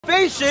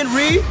Salvation,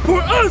 read.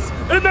 For us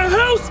in the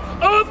house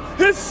of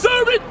his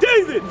servant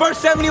David. Verse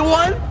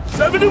 71.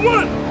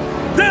 71.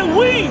 That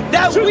we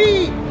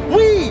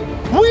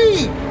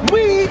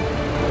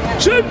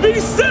should be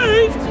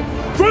saved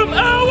from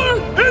our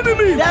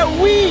enemies. That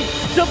we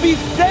should be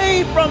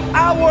saved from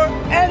our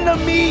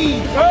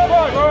enemies. No.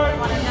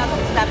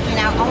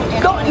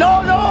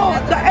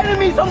 The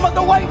enemies, talking about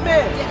the white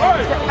man. The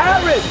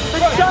Arabs, the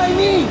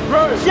Chinese,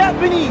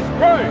 Japanese.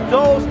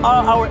 Those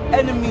are our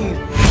enemies.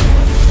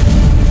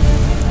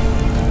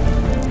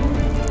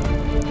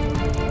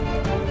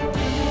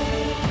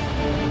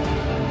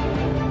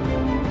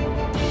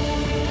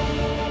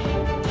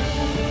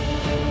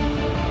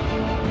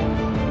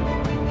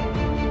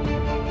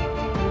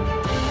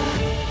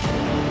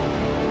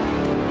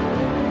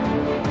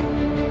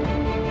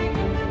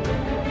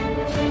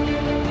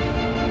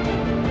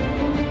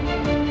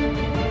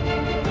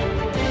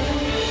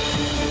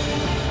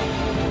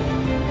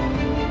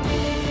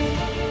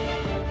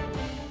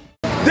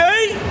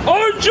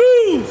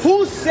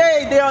 Who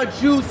say they are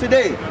Jews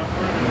today?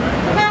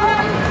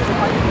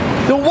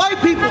 The white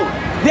people.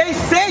 They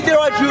say they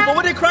are Jews, but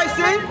what did Christ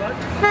say?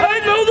 I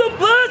know the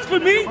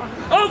blasphemy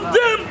of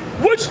them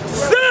which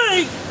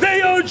say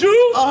they are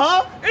Jews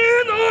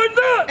and are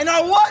not. And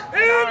are what?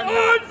 And are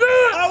not.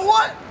 Are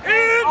what?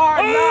 And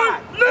are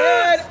not.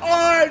 And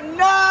are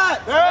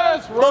not.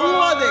 That's right. But who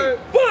are they?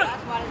 But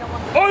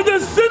are the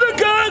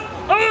synagogue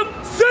of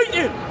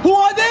Satan. Who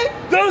are they?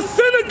 The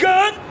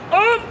synagogue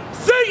of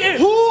Satan.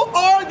 Who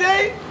are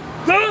they?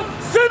 The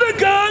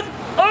synagogue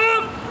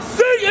of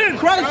Satan.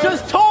 Christ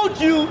just told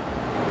you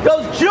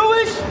those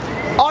Jewish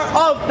are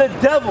of the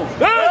devil.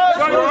 That's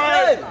what he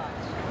said.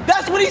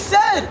 That's what he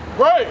said.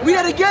 Right.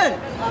 Read it again.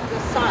 Of the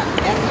Son.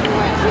 That's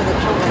we're the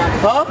children of the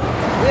Huh? Son.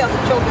 We are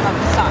the children of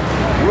the Son.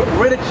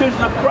 We're the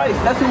children of Christ.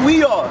 That's who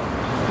we are.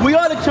 We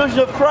are the children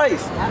of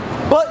Christ.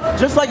 But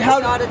just like how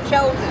we are the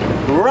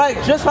chosen. Right,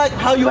 just like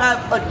how you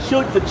have the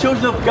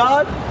children of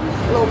God,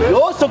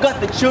 you also got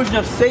the children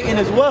of Satan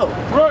as well.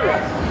 Right.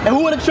 And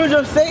who are the children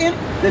of Satan?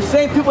 The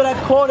same people that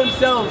call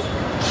themselves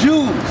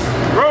Jews.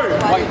 Right.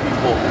 White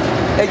people.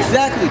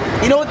 Exactly.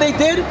 You know what they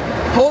did?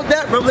 Hold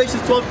that, Revelation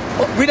 12.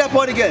 Read that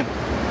part again.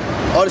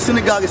 Or the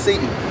synagogue of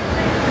Satan.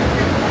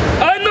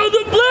 I know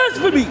the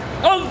blasphemy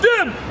of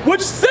them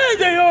which say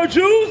they are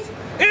Jews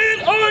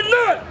and are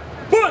not,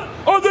 but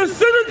are the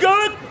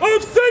synagogue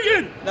of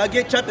Satan. Now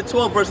get chapter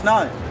 12, verse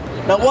 9.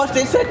 Now watch,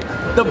 they said,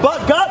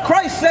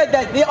 Christ said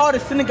that they are the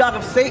synagogue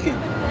of Satan.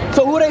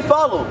 So who they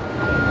follow?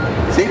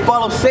 They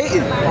follow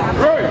Satan.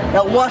 Right.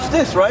 Now watch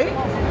this, right?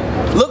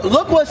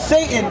 Look what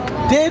Satan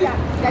did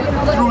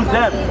through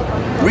them.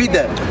 Read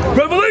that.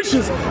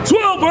 Revelations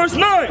 12, verse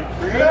 9.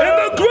 And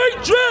the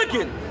great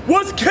dragon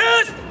was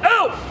cast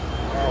out,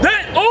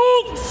 that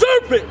old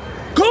serpent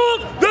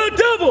called the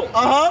devil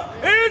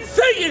and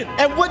Satan.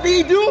 And what did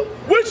he do?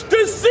 Which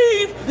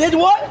deceived. Did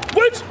what?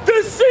 Which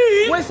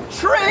deceived. Which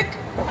tricked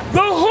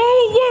the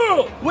whole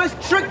world. Which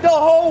tricked the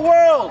whole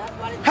world.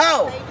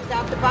 How?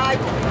 Out the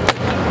Bible.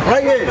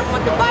 Right here. They don't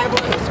want the Bible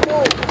in the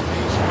school.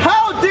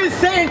 How did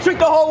Satan trick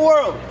the whole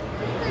world?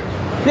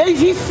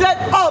 He set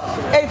up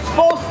a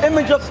false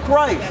image of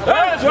Christ.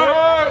 That's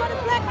right.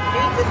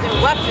 Jesus in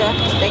Russia,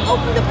 they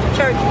opened up the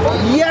church.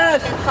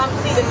 Yes. And come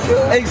see the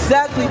truth.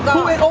 Exactly.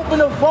 Who had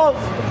opened the vaults?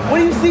 What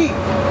do you see?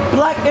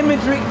 Black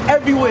imagery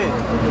everywhere.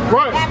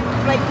 Right.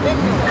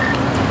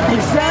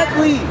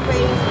 Exactly.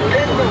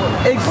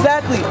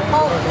 Exactly.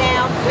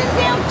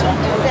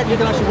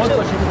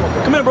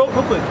 Come here, bro,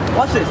 real quick.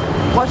 Watch this.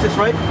 Watch this,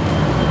 right?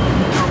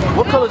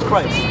 What color is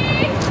Christ?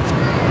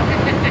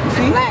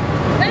 See? Black.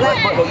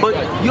 But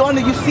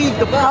you see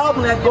the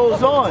problem that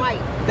goes on.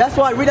 That's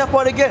why, read that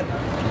part again.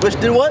 Which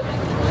did what?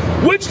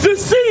 Which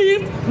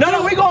deceived.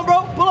 No, we going,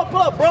 bro. Pull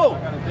up, bro.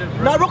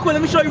 Now, real quick,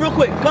 let me show you real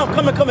quick.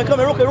 Come here,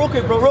 real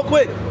quick, bro, real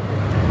quick.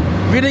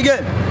 Read it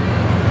again.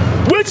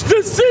 Which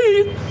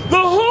deceived the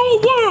whole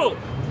world.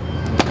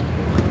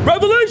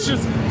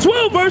 Revelations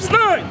 12, verse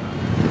 9.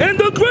 And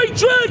the great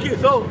dragon.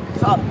 So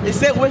it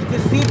said which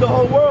deceived the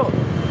whole world.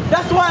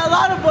 That's why a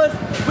lot of us,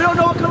 we don't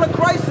know what color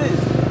Christ is.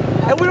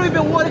 And we don't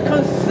even want to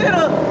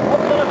consider what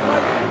color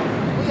Christ is.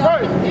 We are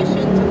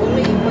conditioned to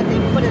believe what they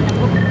put in the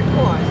book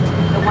before us,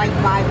 the white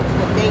Bible,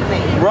 what they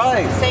made.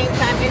 Right. At the same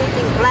time,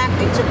 anything black,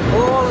 they took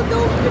all of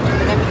those pictures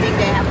and everything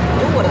they have to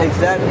do with us.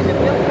 Exactly. In the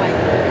real way.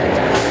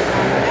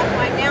 That's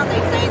why now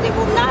they say they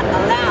will not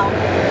allow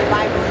the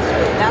Bible in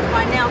school. That's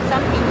why now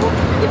some people,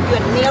 if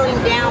you're kneeling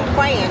down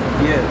praying,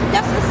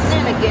 that's a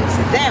sin against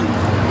them.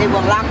 They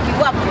will lock you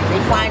up if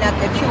they find out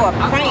that you are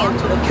praying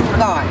to the true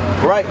God.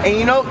 Right, and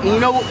you know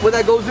what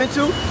that goes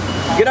into?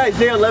 Get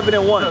Isaiah 11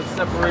 and 1.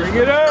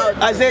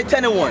 Isaiah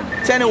 10 and 1.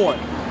 10 and 1.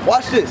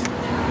 Watch this.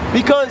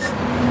 Because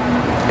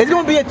it's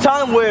going to be a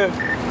time where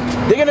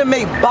they're going to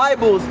make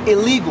Bibles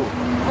illegal.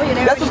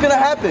 That's what's going to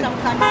happen.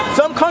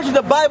 Some countries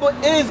the Bible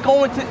is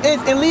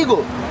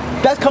illegal.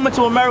 That's coming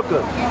to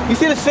America. You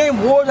see the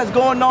same wars that's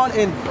going on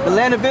in the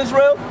land of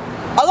Israel?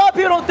 A lot of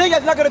people don't think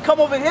that's not going to come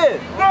over here.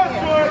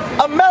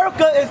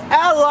 America is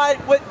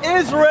allied with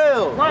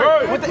Israel,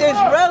 with the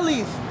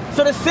Israelis.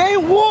 So the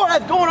same war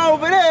that's going on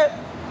over there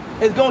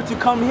is going to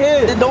come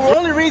here. The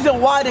only reason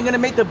why they're going to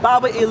make the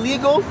Bible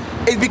illegal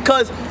is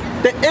because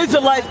the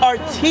Israelites are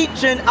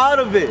teaching out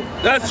of it.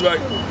 That's right.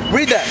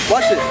 Read that.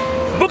 Watch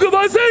this. Book of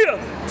Isaiah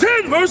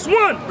 10 verse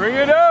 1. Bring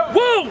it out.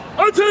 Woe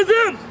unto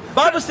them.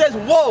 Bible says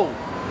woe.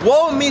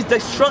 Woe means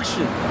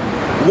destruction.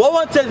 Woe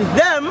unto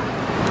them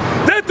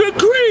that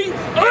decree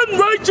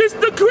unrighteous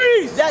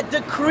decrees. That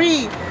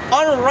decree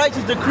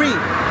unrighteous decree.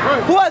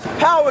 Right. Who has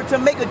power to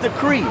make a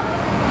decree?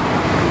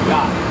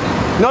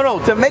 God.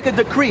 No, to make a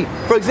decree.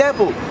 For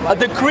example, a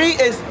decree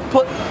is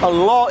put a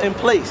law in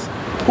place.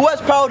 Who has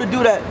power to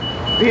do that?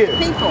 Here. The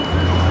people.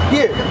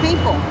 Here. The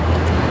people.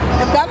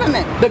 The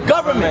government. The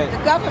government.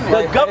 The government.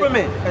 The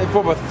government. A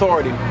form of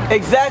authority.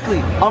 Exactly.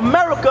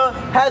 America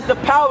has the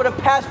power to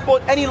pass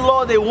forth any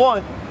law they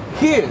want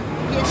here.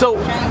 So,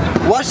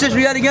 watch this,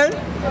 read that again.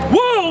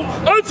 Woe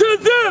unto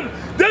them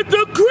that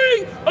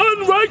decree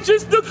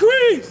unrighteous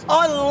decrees.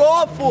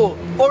 Unlawful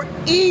or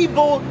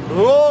evil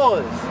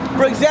laws.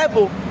 For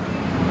example,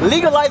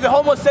 legalizing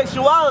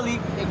homosexuality,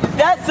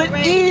 that's an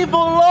evil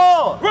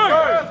law. Right.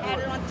 Add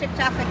it on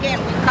TikTok again.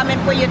 We coming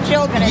for your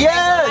children.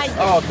 Yes.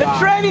 The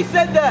tranny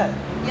said that.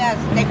 Yes.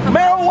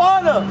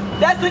 Marijuana,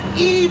 that's an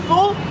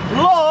evil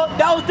law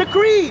that was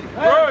decreed.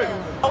 Right.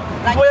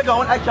 Before you go, I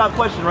want to ask you a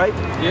question, right?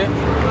 Yeah.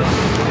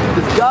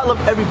 Does God love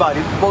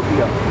everybody, both of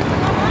you?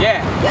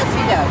 Yeah. Yes,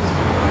 he does.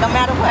 No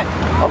matter what.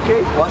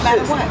 Okay, watch No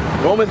matter this.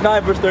 what. Romans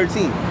 9 verse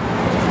 13.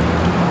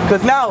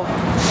 Because now,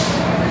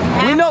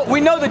 we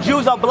know the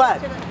Jews are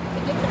black. To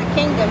get to the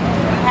kingdom,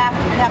 you have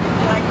to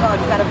be like God.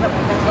 You got to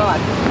represent God.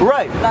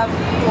 Right. Love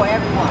for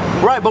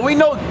everyone. Right, but we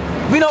know,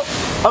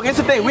 okay, it's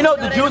the thing. We know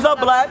the Jews are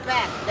black.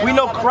 We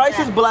know Christ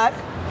is black.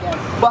 Yes.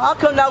 But how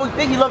come now we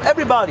think he loved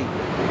everybody?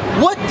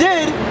 What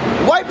did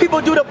white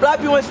people do to black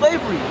people in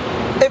slavery?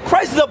 If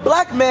Christ is a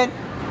black man,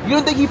 you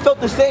don't think he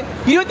felt the same?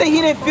 You don't think he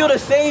didn't feel the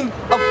same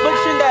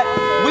affliction that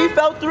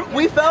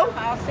we felt?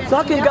 So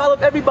how can God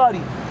love everybody?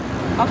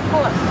 Of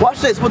course. Watch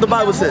this, what the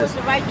Bible Who says. was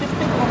the righteous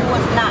people, who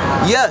was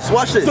not? Yes,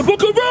 watch this. The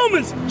book of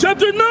Romans,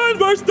 chapter 9,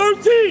 verse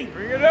 13.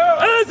 Bring it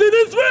out. As it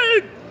is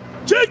written,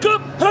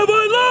 Jacob have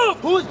I loved.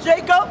 Who's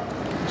Jacob?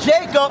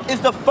 Jacob is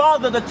the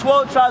father of the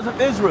 12 tribes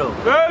of Israel.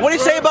 What do you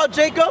say about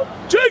Jacob?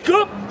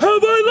 Jacob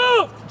have I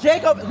loved.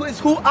 Jacob is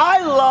who I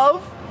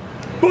love.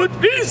 But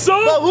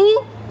Esau. But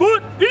who?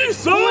 But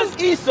Esau. Who is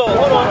Esau?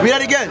 Hold on. Read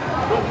that again.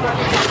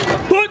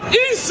 But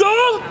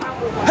Esau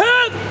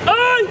have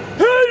I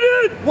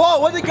hated. Whoa,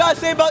 what did God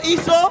say about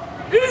Esau?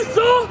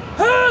 Esau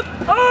have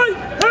I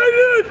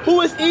hated.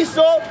 Who is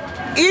Esau?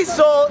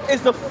 Esau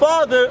is the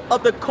father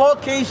of the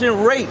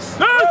Caucasian race.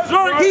 That's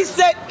right. He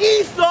said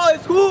Esau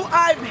is who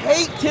I've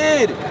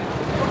hated.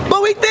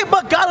 But we think,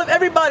 but God loves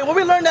everybody. Where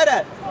we learn that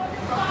at?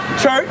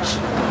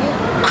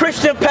 Church,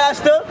 Christian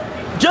pastor.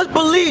 Just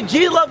believe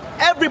Jesus loved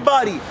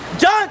everybody.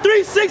 John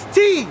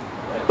 3:16.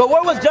 But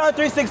where was John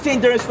 3:16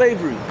 during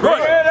slavery?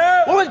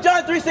 Right. Where was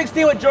John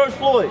 3:16 with George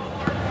Floyd?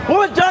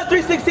 Where was John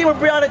 3:16 with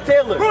Breonna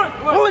Taylor? Right.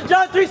 Where was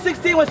John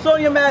 3:16 with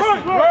Sonia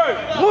Massey? Right.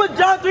 Where was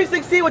John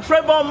 3:16 with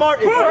Trayvon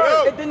Martin?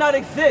 Right. It did not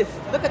exist.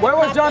 Where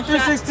was John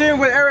 3:16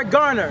 with Eric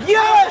Garner?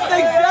 Yes,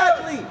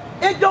 exactly.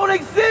 It don't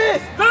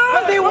exist.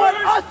 But they want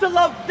us to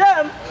love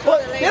them,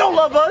 but they don't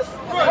love us.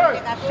 They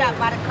got shot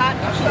by the cop,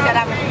 and she said,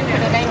 I rebuke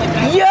in the name of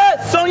Jesus.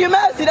 Yes, Sonia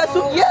Massey, that's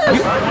who,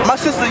 yes. My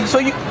sister, so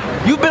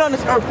you've been on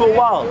this earth for a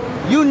while.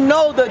 You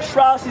know the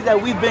atrocities that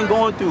we've been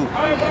going through.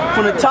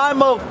 From the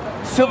time of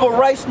civil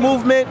rights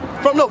movement,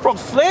 from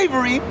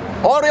slavery,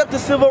 all the way up to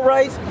civil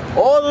rights,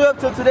 all the way up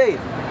to today.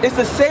 It's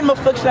the same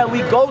affliction that we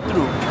go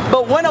through.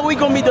 But when are we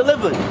going to be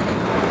delivered?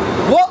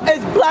 What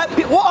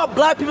are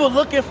black people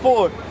looking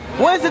for?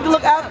 What is it to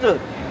look after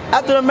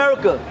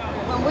America?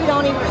 When we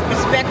don't even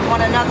respect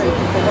one another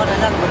for one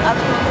another,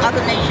 other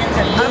nations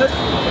and other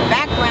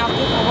backgrounds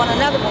for one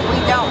another, but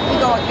we don't. We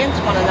go against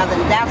one another,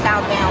 and that's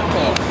our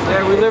downfall.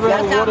 Yeah, we live in a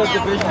That's world our of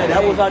division. downfall.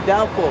 That was our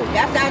downfall.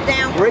 That's our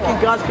downfall. Breaking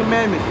God's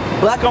commandments.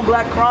 Black on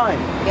black crime.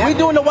 Yeah. We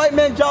doing the white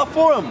man's job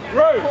for him.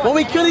 Right. When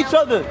we kill each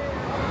other.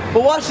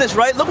 But watch this,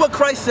 right? Look what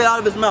Christ said out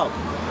of his mouth.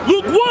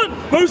 Luke 1,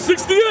 verse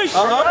 68.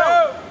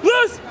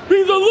 Blessed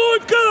be the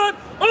Lord God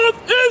of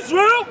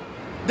Israel.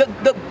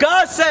 The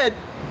God said,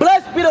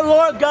 blessed be the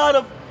Lord God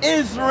of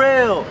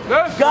Israel.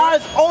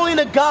 God's only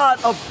the God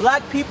of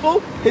black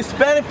people,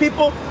 Hispanic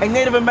people, and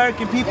Native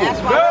American people. That's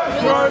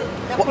why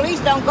the police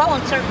don't go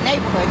in certain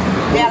neighborhoods.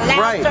 They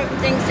allow certain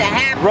things to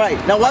happen.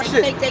 Right. Now watch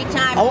They this. take their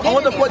time I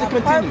want the getting point to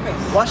there on continue.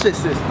 purpose. Watch this,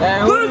 sis.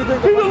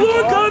 Blessed be the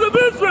Lord God of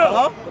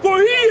Israel. For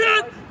he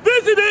hath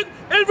visited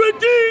and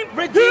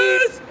redeemed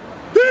his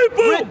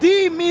people.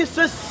 Redeem means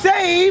to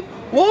save.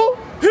 Who?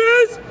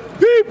 His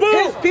people.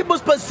 His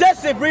people's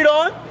possessive. Read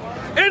on.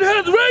 And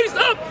hath raised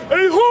up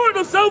a horn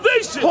of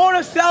salvation. Horn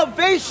of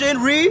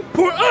salvation. Read.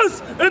 For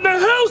us in the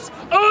house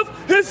of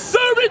his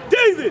servant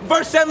David.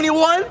 Verse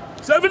 71.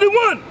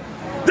 71.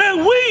 That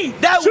we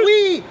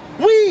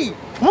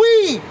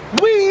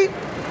we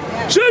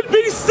should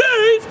be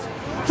saved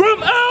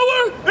from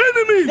our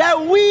enemies.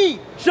 That we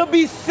should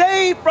be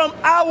saved from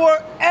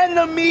our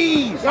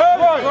enemies.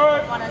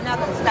 One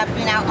another, stop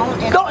being our own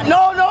enemy.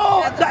 No.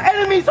 The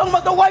enemies talking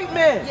about the white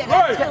man, the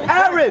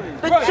Arab,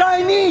 the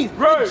Chinese,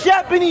 the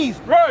Japanese.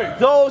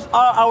 Those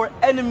are our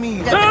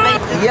enemies.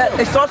 Yeah,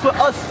 it starts with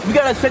us. We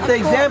gotta set the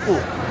example.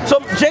 So,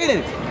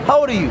 Jaden, how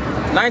old are you?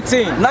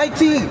 19.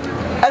 19.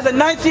 As a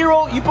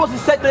 19-year-old, you're supposed to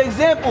set the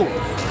example.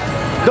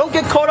 Don't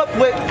get caught up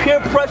with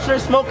peer pressure,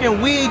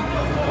 smoking weed,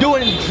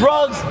 doing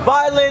drugs,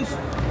 violence,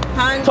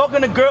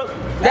 talking to girls.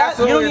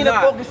 You don't need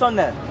to focus on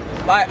that.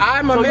 Like,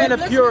 I'm a man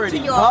of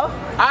purity.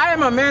 I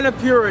am a man of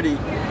purity.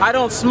 I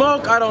don't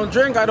smoke, I don't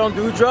drink, I don't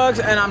do drugs,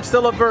 and I'm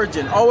still a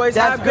virgin. Always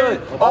have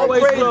been,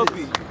 always will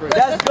be.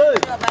 That's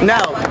good.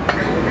 Now,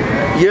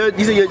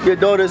 these are your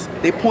daughters.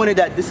 They pointed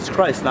that this is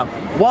Christ. Now,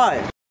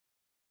 why?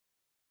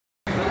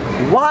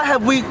 Why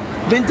have we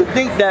been to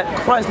think that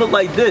Christ looked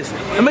like this?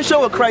 Let me show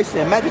what Christ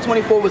said. Matthew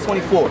 24 verse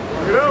 24.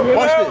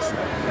 Watch this.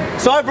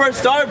 Start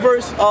verse 4.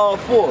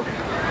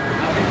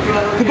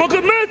 The book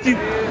of Matthew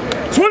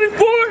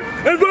 24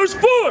 and verse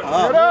 4.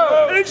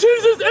 And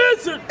Jesus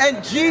answered.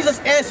 And Jesus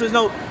answers.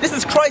 No, this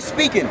is Christ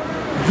speaking.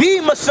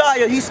 The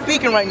Messiah, he's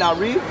speaking right now.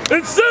 Read.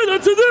 And said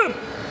unto them,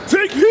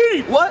 take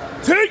heed. What?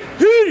 Take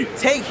heed.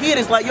 Take heed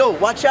is like, yo,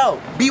 watch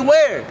out.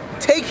 Beware.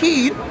 Take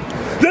heed.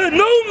 That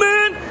no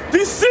man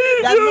deceive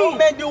you. That no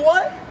man do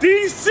what?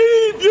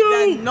 Deceive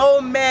you. That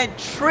no man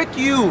trick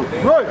you.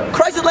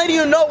 Christ is letting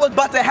you know what's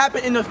about to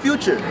happen in the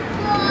future.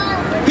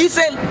 He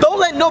said, don't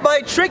let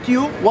nobody trick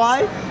you.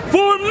 Why?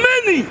 For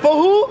many. For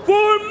who?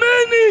 For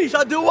many.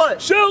 Shall do what?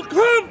 Shall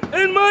come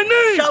in my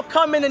name. Shall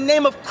come in the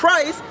name of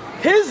Christ,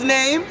 his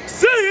name.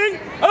 Saying,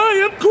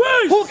 I am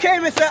Christ. Who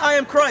came and said, I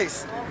am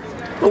Christ?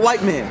 The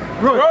white man.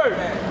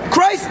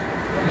 Christ,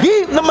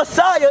 the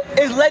Messiah,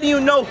 is letting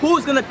you know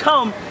who's going to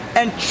come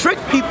and trick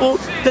people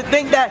to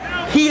think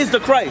that he is the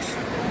Christ.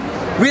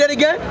 Read that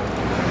again.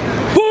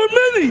 For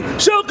many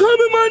shall come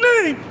in my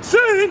name,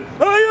 saying,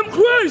 I am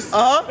Christ,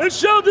 and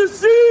shall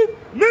deceive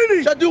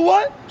many. Shall do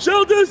what?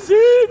 Shall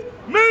deceive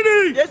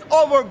many. There's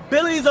over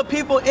billions of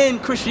people in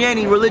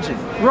Christianity religion.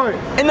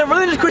 In the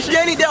religion of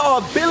Christianity, there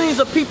are billions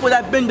of people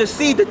that have been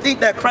deceived to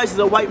think that Christ is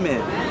a white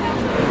man.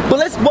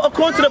 But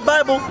according to the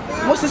Bible,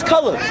 what's his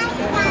color?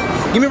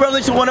 Give me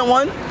Revelation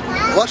 1:1.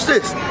 Watch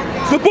this.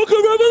 The book of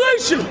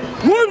Revelation,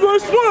 1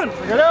 verse 1.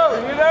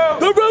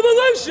 The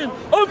revelation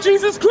of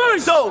Jesus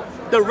Christ. So,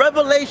 the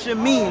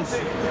revelation means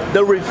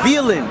the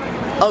revealing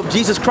of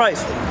Jesus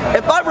Christ.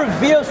 If I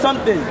reveal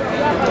something,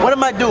 what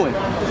am I doing?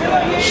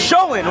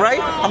 Showing,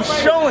 right? I'm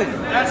showing.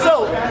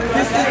 So,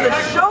 this is the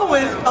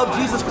showing of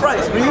Jesus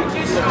Christ. Read.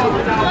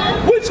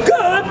 Which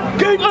God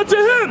gave unto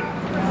him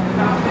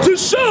to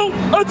show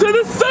unto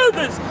the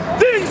servants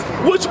things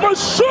which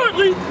must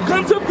shortly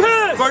come to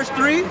pass. Verse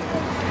 3.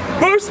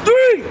 Verse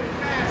 3.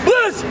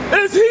 Blessed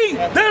is he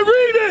that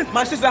readeth.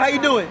 My sister, how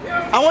you doing?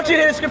 I want you to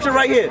hear the scripture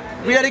right here.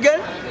 Read that again.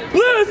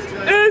 Blessed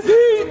is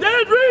he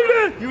that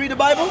readeth. You read the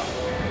Bible?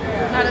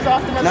 Not as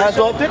often as Not as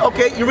often?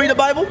 Okay, you read the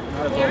Bible?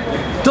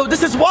 So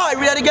this is why.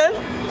 Read that again.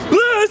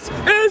 Blessed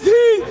is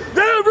he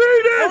that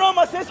readeth. Hold on,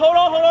 my sis. Hold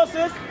on,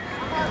 sis.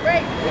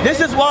 This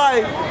is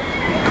why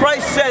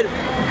Christ said,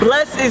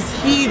 blessed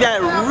is he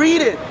that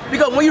readeth.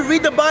 Because when you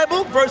read the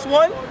Bible, verse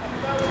 1,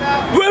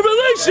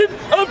 revelation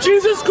of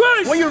Jesus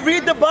Christ. when you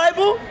read the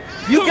Bible,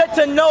 you get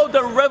to know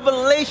the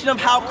revelation of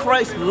how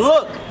Christ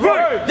looked.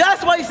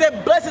 That's why he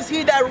said, blessed is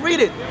he that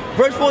readeth.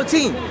 Verse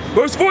 14.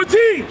 Verse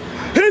 14.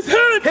 His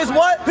head. His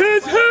what?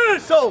 His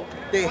head. So,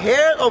 the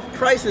hair of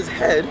Christ's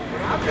head.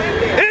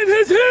 And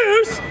his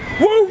hairs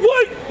were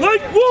white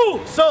like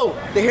wool. So,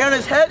 the hair on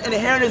his head and the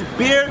hair on his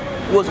beard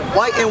was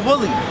white and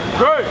woolly.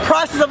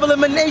 Process of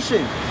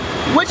elimination.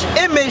 Which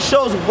image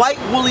shows white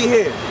woolly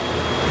hair?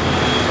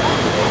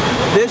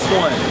 This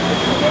one.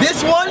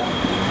 This one,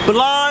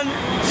 blonde,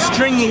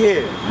 stringy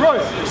hair.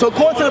 So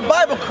according to the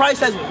Bible,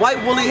 Christ has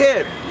white woolly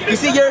hair. You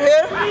see your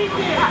hair?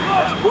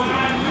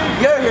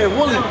 Your hair,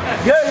 woolly.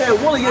 Your hair,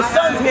 woolly. Your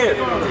son's hair,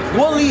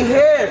 woolly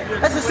hair.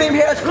 That's the same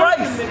hair as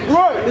Christ.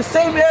 The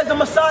same hair as the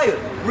Messiah.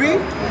 Read.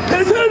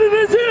 His head and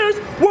his hairs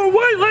were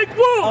white like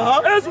wool,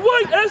 as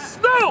white as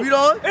snow. Read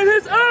on. And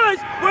his eyes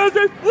were as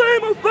a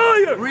flame of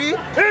fire. Read.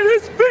 And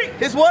his feet.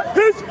 His what?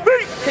 His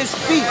feet. His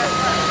feet.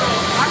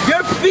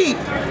 Your feet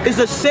is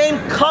the same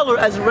color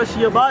as the rest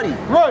of your body.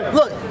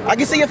 Look, I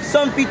can see your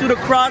son's feet through the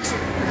Crocs.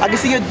 I can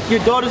see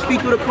your daughter's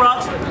feet through the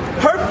Crocs.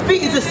 Her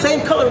feet is the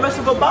same color as the rest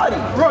of her body.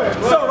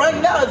 So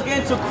right now it's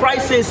getting to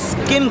Christ's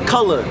skin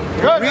color.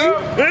 Read.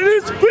 And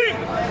his feet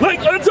like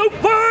unto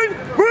fine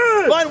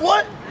brass. Fine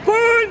what?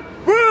 Fine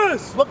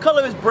brass. What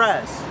color is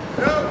brass?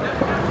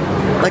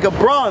 Like a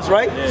bronze,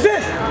 right?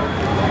 Sis,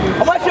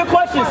 I'm asking you a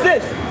question,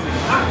 sis.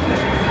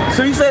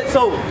 So you said,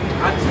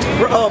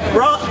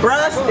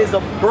 brass is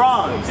a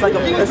bronze. It's like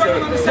it's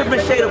a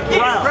different shade of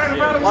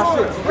brown. Watch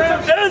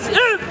this. As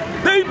if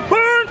they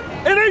burned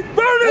in a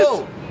furnace.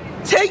 Yo,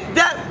 take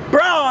that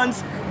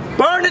bronze,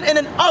 burn it in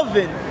an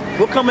oven.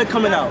 What coming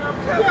out?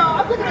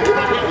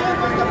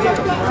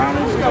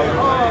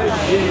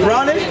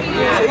 Brownish?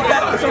 Take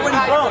that, it's already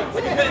brown.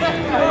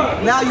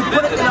 Now you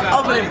put it in the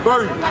oven and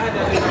burn it.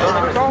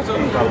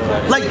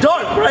 Like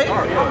dark, right?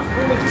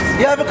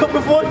 You ever cooked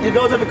before? Your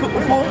girls ever cooked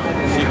before?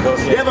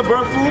 You ever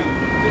burn food?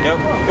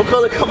 Yep. What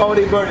color come out when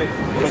they burn it?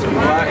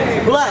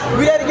 Black. Black.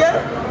 Read that again?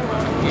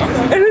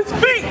 And his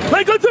feet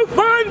like unto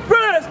fine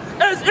brass,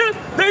 as if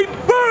they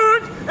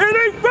burned in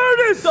a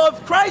furnace. So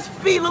if Christ's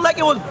feet looked like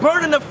it was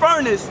burned in the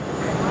furnace,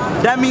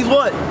 that means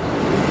what?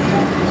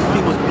 His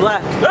feet was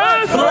black.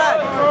 That's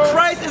black. Right.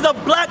 Christ is a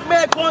black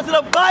man according to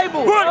the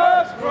Bible.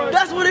 Right.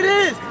 That's what it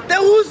is. Then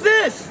who's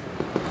this?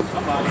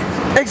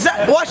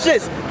 Exactly. Watch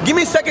this. Give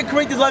me 2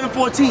 Corinthians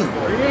 11:14.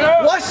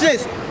 Watch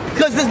this.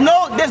 Because there's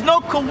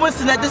no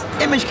coincidence that this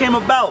image came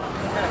about.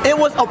 It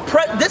was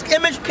this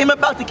image came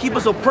about to keep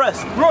us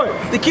oppressed. Right.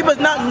 To keep us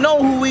not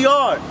know who we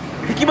are.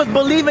 To keep us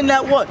believing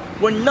that what?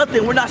 We're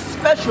nothing, we're not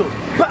special.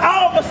 But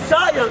our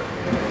Messiah,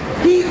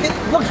 he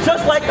looks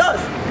just like us.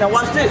 Now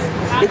watch this.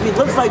 If he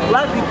looks like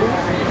black people,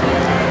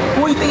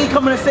 who do you think he's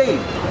coming to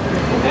save?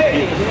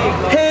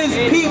 His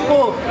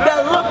people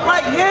that look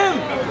like him.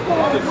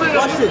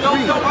 Watch this.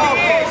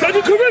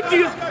 2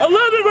 Corinthians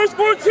 11 verse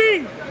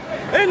 14.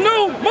 And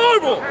no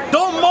marvel.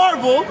 Don't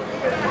marvel.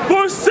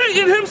 For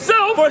Satan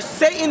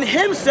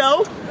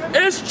himself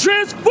is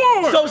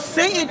transformed. So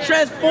Satan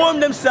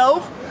transformed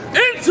himself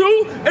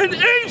into an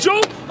angel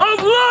of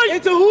light.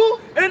 Into who?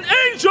 An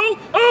angel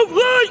of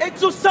light.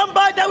 Into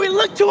somebody that we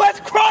look to as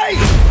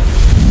Christ.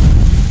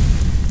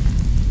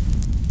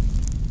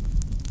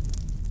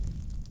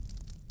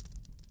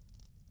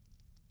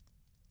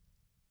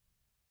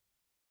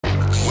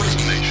 What is a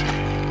nation?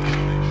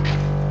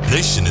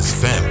 Nation is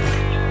family.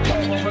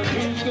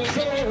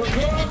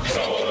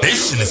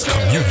 Nation is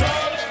community.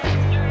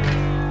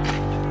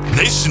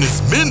 Nation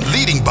is men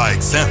leading by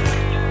example.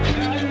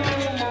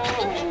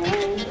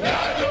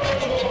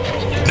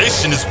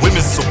 Nation is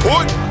women's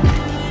support.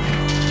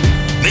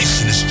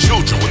 Nation is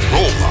children with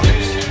role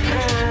models.